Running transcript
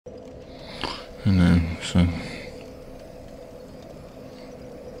And then, so...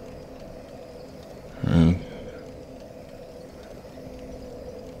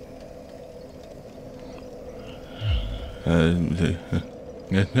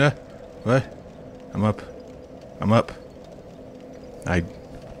 yeah, what? I'm up. I'm up.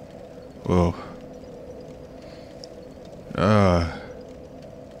 Whoa.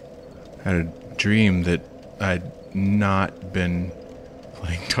 Had a dream that I'd not been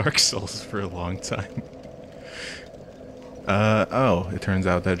playing Dark Souls for a long time. Oh, it turns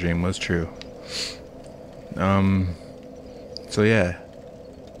out that dream was true. So yeah.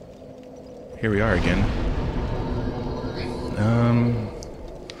 Here we are again.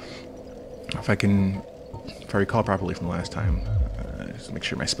 If I recall properly from the last time, just make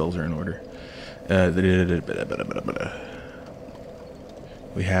sure my spells are in order.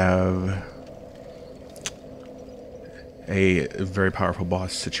 We have a very powerful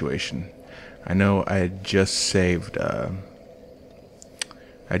boss situation. I know I had just saved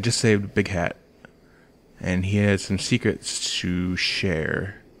Big Hat, and he had some secrets to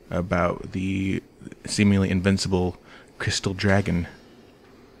share about the seemingly invincible crystal dragon.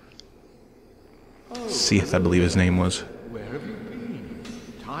 Seath, I believe his name was. Where have you been?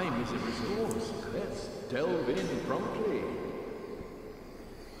 Time is a resource. Let's delve in promptly.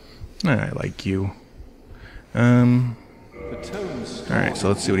 I like you. Alright, so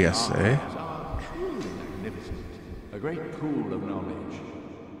let's see what he has to say. Are truly magnificent. A great pool of knowledge.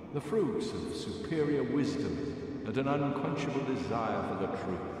 The fruits of superior wisdom and an unquenchable desire for the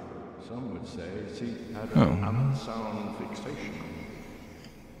truth. Some would say Seath had an unsound fixation.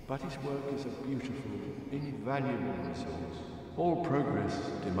 But his work is a beautiful, invaluable resource. All progress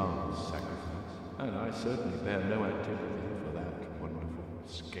demands sacrifice, and I certainly bear no antipathy for that wonderful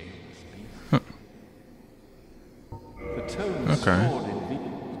scaleless beast. The tone stored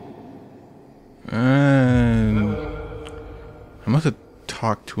in I must have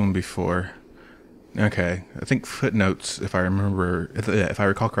talked to him before. Okay, I think footnotes, if I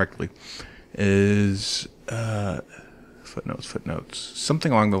recall correctly, is footnotes.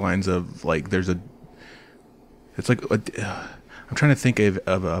 Something along the lines of like it's like I'm trying to think of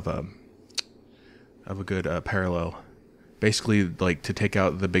a good parallel. Basically, like to take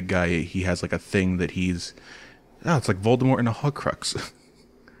out the big guy, he has like a thing that it's like Voldemort in a Horcrux.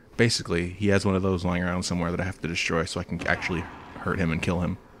 Basically, he has one of those lying around somewhere that I have to destroy so I can actually hurt him and kill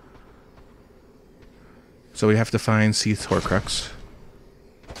him. So we have to find Seath's Horcrux.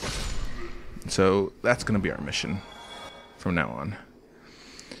 So that's going to be our mission from now on.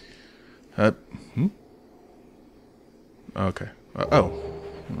 Okay.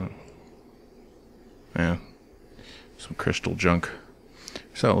 Yeah. Some crystal junk.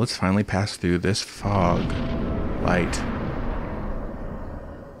 So let's finally pass through this fog light.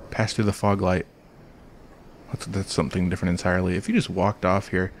 Pass through the fog light. That's something different entirely. If you just walked off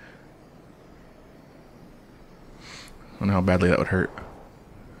here, I don't know how badly that would hurt.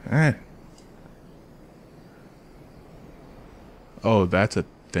 Oh, that's a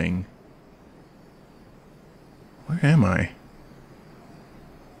thing. Where am I?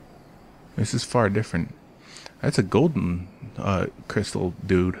 This is far different. That's a golden crystal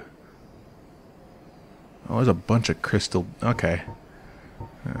dude. Oh, there's a bunch of crystal. Okay.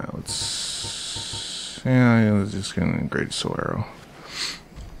 Let's just get a great soul arrow.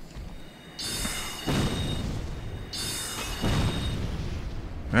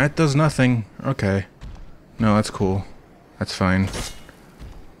 That does nothing. Okay. No, that's cool. That's fine.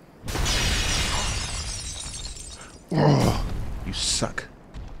 Oh, you suck.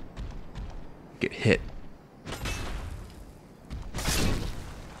 Get hit.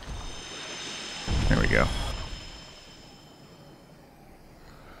 There we go.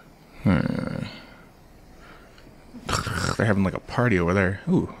 They're having like a party over there.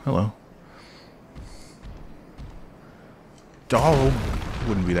 Ooh, hello. Oh,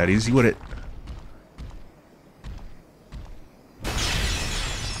 wouldn't be that easy, would it?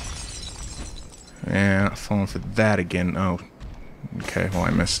 Yeah, not falling for that again. Oh, okay. Well, I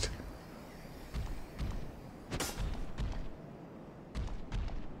missed.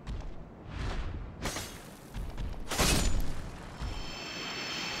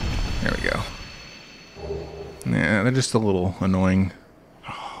 There we go. Yeah, they're just a little annoying.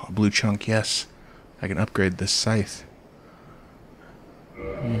 Oh, a blue chunk, yes. I can upgrade this scythe.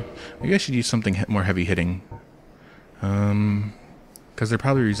 Maybe I should use something more heavy hitting. Because they're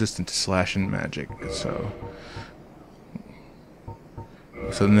probably resistant to slash and magic, so...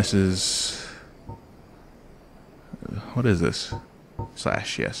 So then this is... What is this?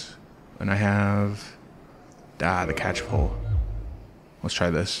 Slash, yes. And I have... the catch pole. Let's try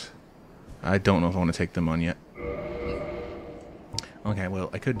this. I don't know if I want to take them on yet. Okay, well,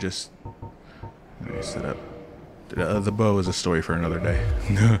 I could just... Let me set up. The bow is a story for another day.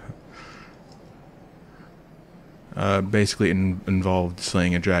 Basically, it involved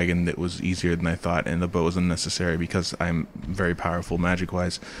slaying a dragon that was easier than I thought, and the bow was unnecessary because I'm very powerful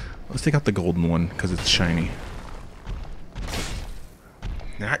magic-wise. Let's take out the golden one, because it's shiny.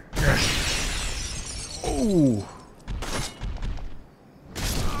 Oh!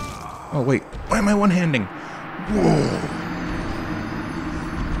 Oh, wait. Why am I one-handing? Whoa!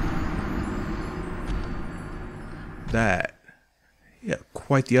 That... Yeah,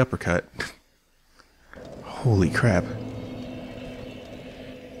 quite the uppercut. Holy crap.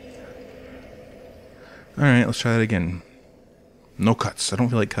 Alright, let's try that again. No cuts. I don't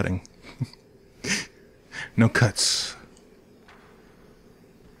feel like cutting. No cuts.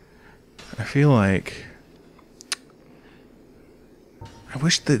 I feel like... I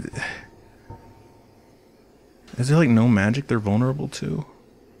wish that... Is there like no magic they're vulnerable to?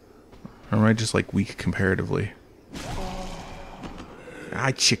 Or am I just like weak comparatively?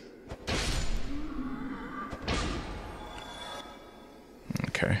 Chick.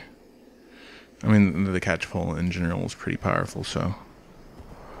 Okay. I mean, the catch pole in general is pretty powerful, so...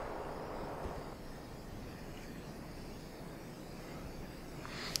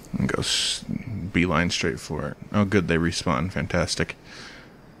 And go beeline straight for it. Oh, good, they respawn. Fantastic.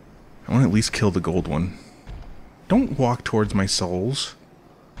 I want to at least kill the gold one. Don't walk towards my souls.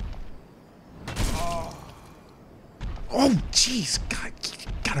 Oh, jeez. God,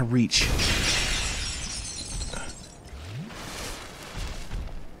 you gotta reach.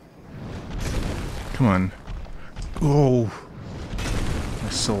 Come on. Oh. My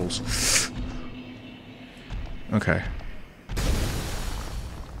souls. Okay.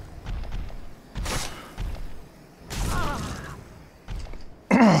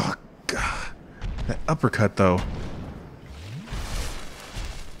 Oh, God. That uppercut, though.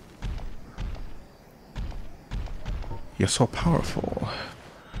 You're so powerful.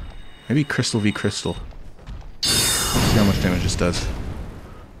 Maybe crystal v crystal. See how much damage this does.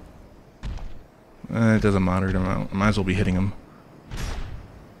 It does a moderate amount. Might as well be hitting him.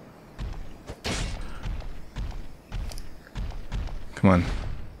 Come on.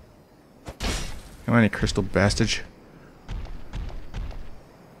 Come on, you crystal bastard.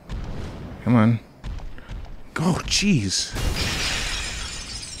 Come on. Go, jeez.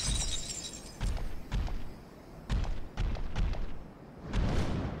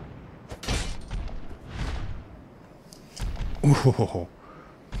 Ooh.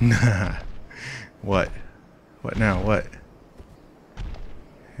 Nah. What? What now? What?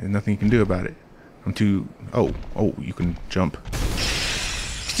 There's nothing you can do about it. I'm too... Oh, you can jump.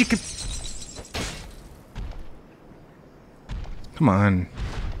 You can... Come on.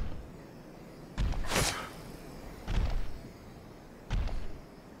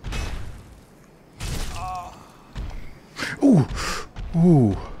 Ooh.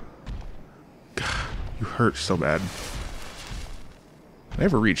 Ooh. God, you hurt so bad. They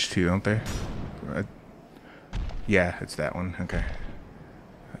have a reach too, don't they? Yeah, it's that one. Okay.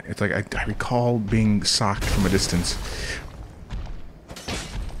 It's like I recall being socked from a distance.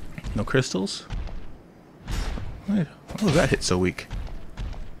 No crystals? Why was that hit so weak?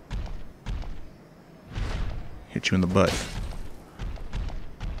 Hit you in the butt.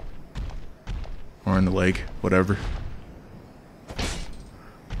 Or in the leg, whatever.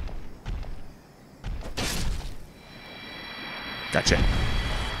 Gotcha.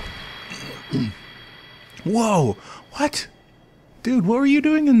 Whoa! What? Dude, what were you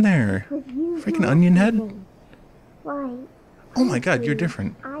doing in there? Freaking onion head? Why? Oh my god, you're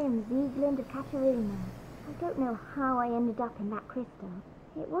different. I am Zieglinde of Katarina. I don't know how I ended up in that crystal.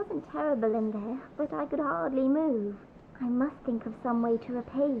 It wasn't terrible in there, but I could hardly move. I must think of some way to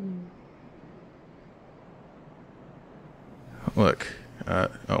repay you. Look,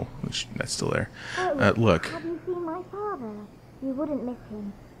 oh, that's still there. Look. Have you seen my father? You wouldn't miss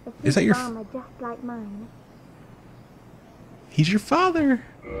him. Is that your armor just like mine? He's your father.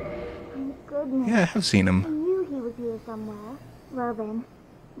 Thank goodness. Yeah, I have seen I him. knew he was here somewhere. Well then,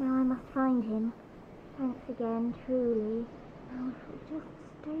 now I must find him. Thanks again, truly. Now if we'll just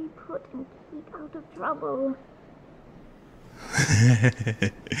stay put and keep out of trouble.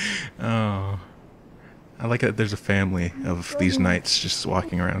 Oh. I like that there's a family of these knights just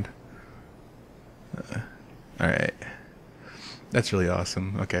walking around. Alright. That's really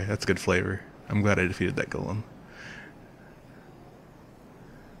awesome. Okay, that's good flavor. I'm glad I defeated that golem.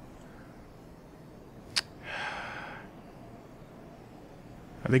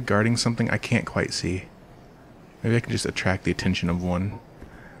 Are they guarding something? I can't quite see. Maybe I can just attract the attention of one.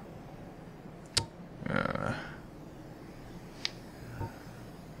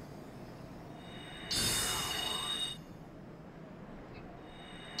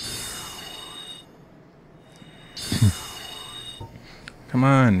 Come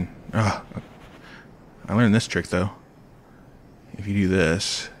on. Oh, I learned this trick, though. If you do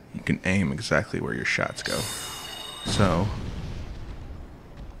this, you can aim exactly where your shots go. So,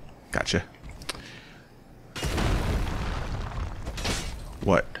 gotcha.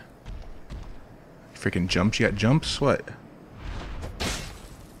 What? Freaking jumps? You got jumps? What?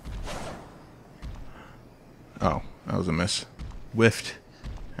 Oh, that was a miss. Whiffed.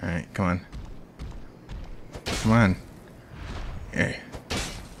 Alright, come on. Come on. Hey.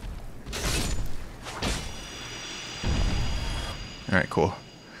 Alright, cool.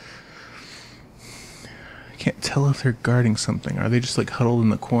 I can't tell if they're guarding something. Are they just like huddled in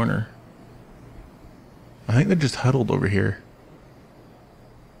the corner? I think they're just huddled over here.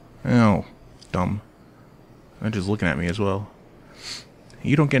 Oh, dumb. They're just looking at me as well.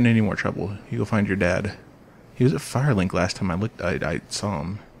 You don't get in any more trouble. You go find your dad. He was at Firelink last time I saw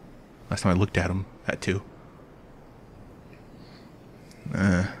him. Last time I looked at him. That too.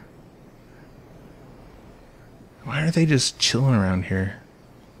 Why are they just chilling around here?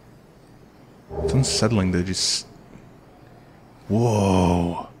 It's unsettling to just...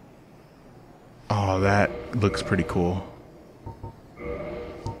 Whoa. Oh, that looks pretty cool.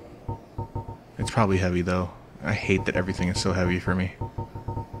 It's probably heavy, though. I hate that everything is so heavy for me.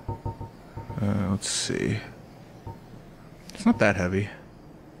 Let's see. It's not that heavy.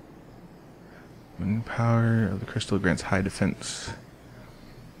 Wind power of the crystal grants high defense.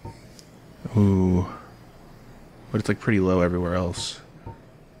 Ooh. But it's like pretty low everywhere else.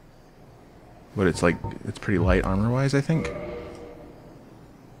 But it's like, it's pretty light armor-wise, I think.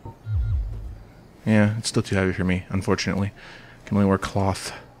 Yeah, it's still too heavy for me, unfortunately. I can only wear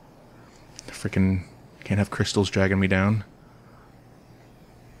cloth. Freaking can't have crystals dragging me down.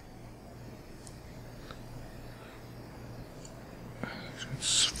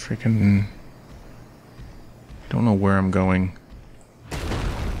 It's freaking... Don't know where I'm going. I'm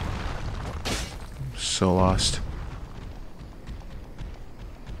so lost.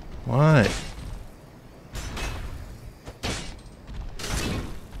 What?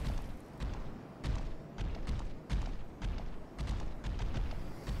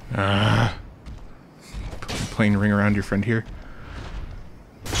 Playing ring around your friend here.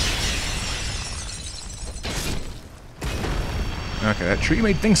 Okay, that tree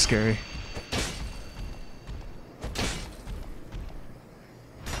made things scary.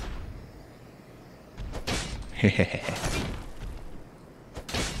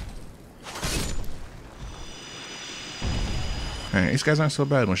 Alright, these guys aren't so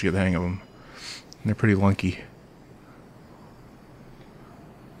bad once you get the hang of them. They're pretty lunky.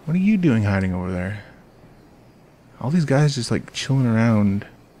 What are you doing hiding over there? All these guys just like chilling around.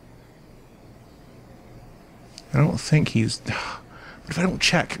 I don't think he's... What if I don't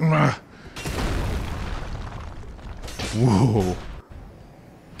check? Whoa.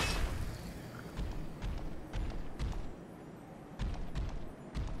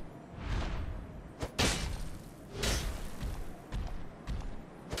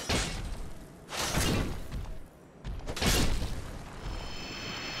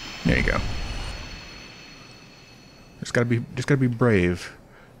 There you go. Just gotta be brave.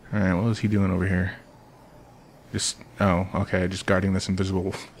 Alright, what was he doing over here? Oh, okay, just guarding this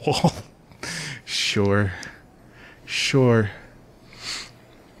invisible wall. Sure. Sure.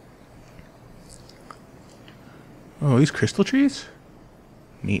 Oh, these crystal trees?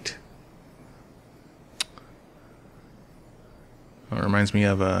 Neat. Oh, it reminds me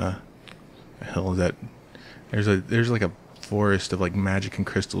of the hell is that? There's like a forest of like magic and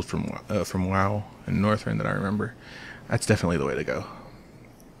crystals from WoW and Northrend that I remember. That's definitely the way to go.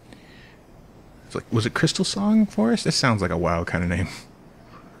 It's like, was it Crystal Song Forest? This sounds like a WoW kind of name.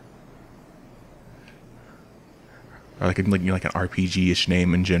 Or like an RPG-ish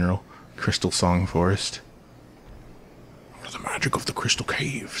name in general. Crystal Song Forest. Or the magic of the Crystal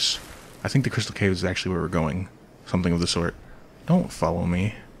Caves. I think the Crystal Caves is actually where we're going. Something of the sort. Don't follow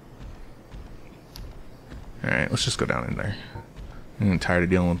me. Alright, let's just go down in there. I'm tired of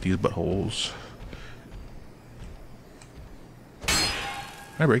dealing with these buttholes. Can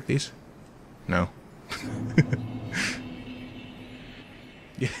I break these? No.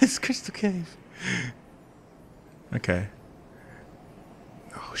 Yes, Crystal Cave. Okay.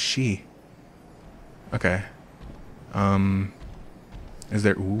 Oh, she. Okay. Is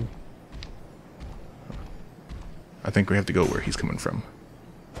there... Ooh. I think we have to go where he's coming from.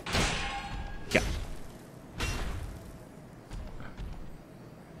 Yeah.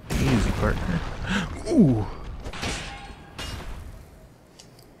 Easy, partner. Ooh.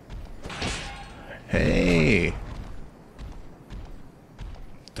 Hey.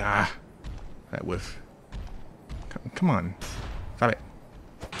 Ah. That whiff. Come on. Stop it.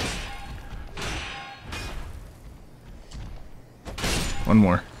 One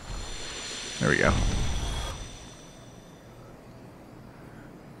more. There we go.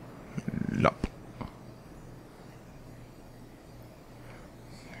 Lop.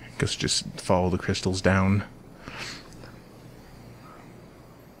 Guess just follow the crystals down.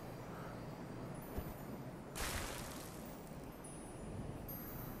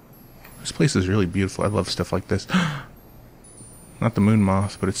 This place is really beautiful. I love stuff like this. Not the moon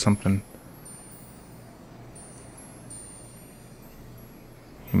moth, but it's something.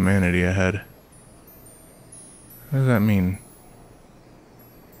 Humanity ahead. What does that mean?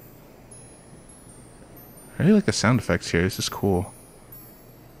 I really like the sound effects here. This is cool.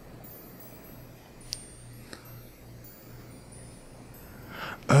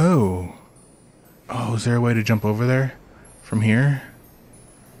 Oh. Oh, is there a way to jump over there? From here?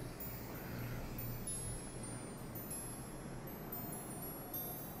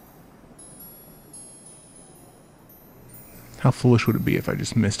 How foolish would it be if I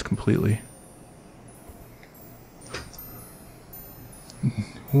just missed completely?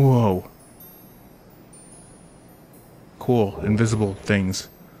 Whoa. Cool. Invisible things.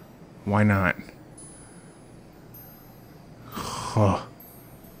 Why not? Huh.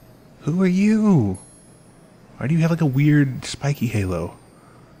 Who are you? Why do you have like a weird spiky halo?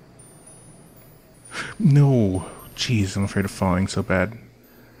 No. Jeez, I'm afraid of falling so bad.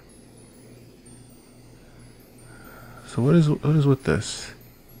 So what is with this?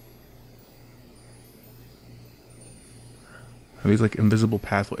 Are these like invisible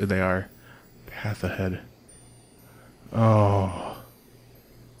pathways? They are. Path ahead. Oh.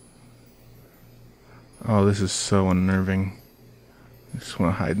 Oh, this is so unnerving. I just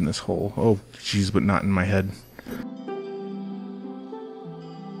want to hide in this hole. Oh, jeez, but not in my head.